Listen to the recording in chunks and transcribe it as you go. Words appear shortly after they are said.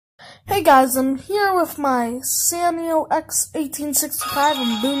Hey guys, I'm here with my Sanyo X1865.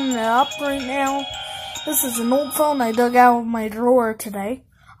 I'm booting it up right now. This is an old phone I dug out of my drawer today.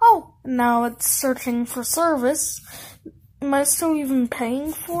 Oh, now it's searching for service. Am I still even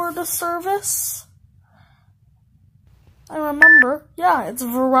paying for the service? I remember. Yeah, it's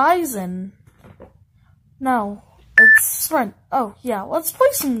Verizon. No, it's Sprint. Oh, yeah, let's play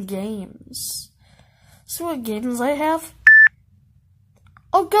some games. See what games I have.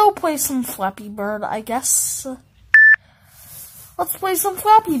 I'll go play some Flappy Bird, I guess. Let's play some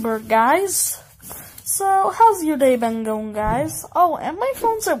Flappy Bird, guys. So, how's your day been going, guys? Oh, and my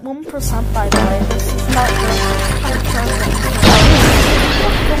phone's at 1%, by the way. This is not good.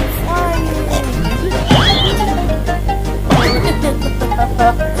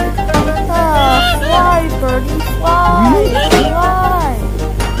 Fly, birdie, fly! Fly!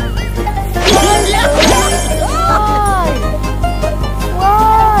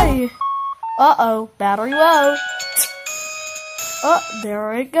 Uh-oh, battery low. Oh,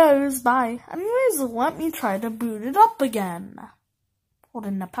 there it goes. Bye. Anyways, let me try to boot it up again.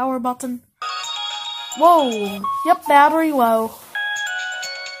 Holding the power button. Whoa. Yep, battery low.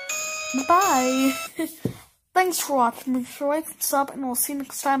 Bye. Thanks for watching. Make sure to like and sub, and we'll see you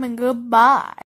next time, and goodbye.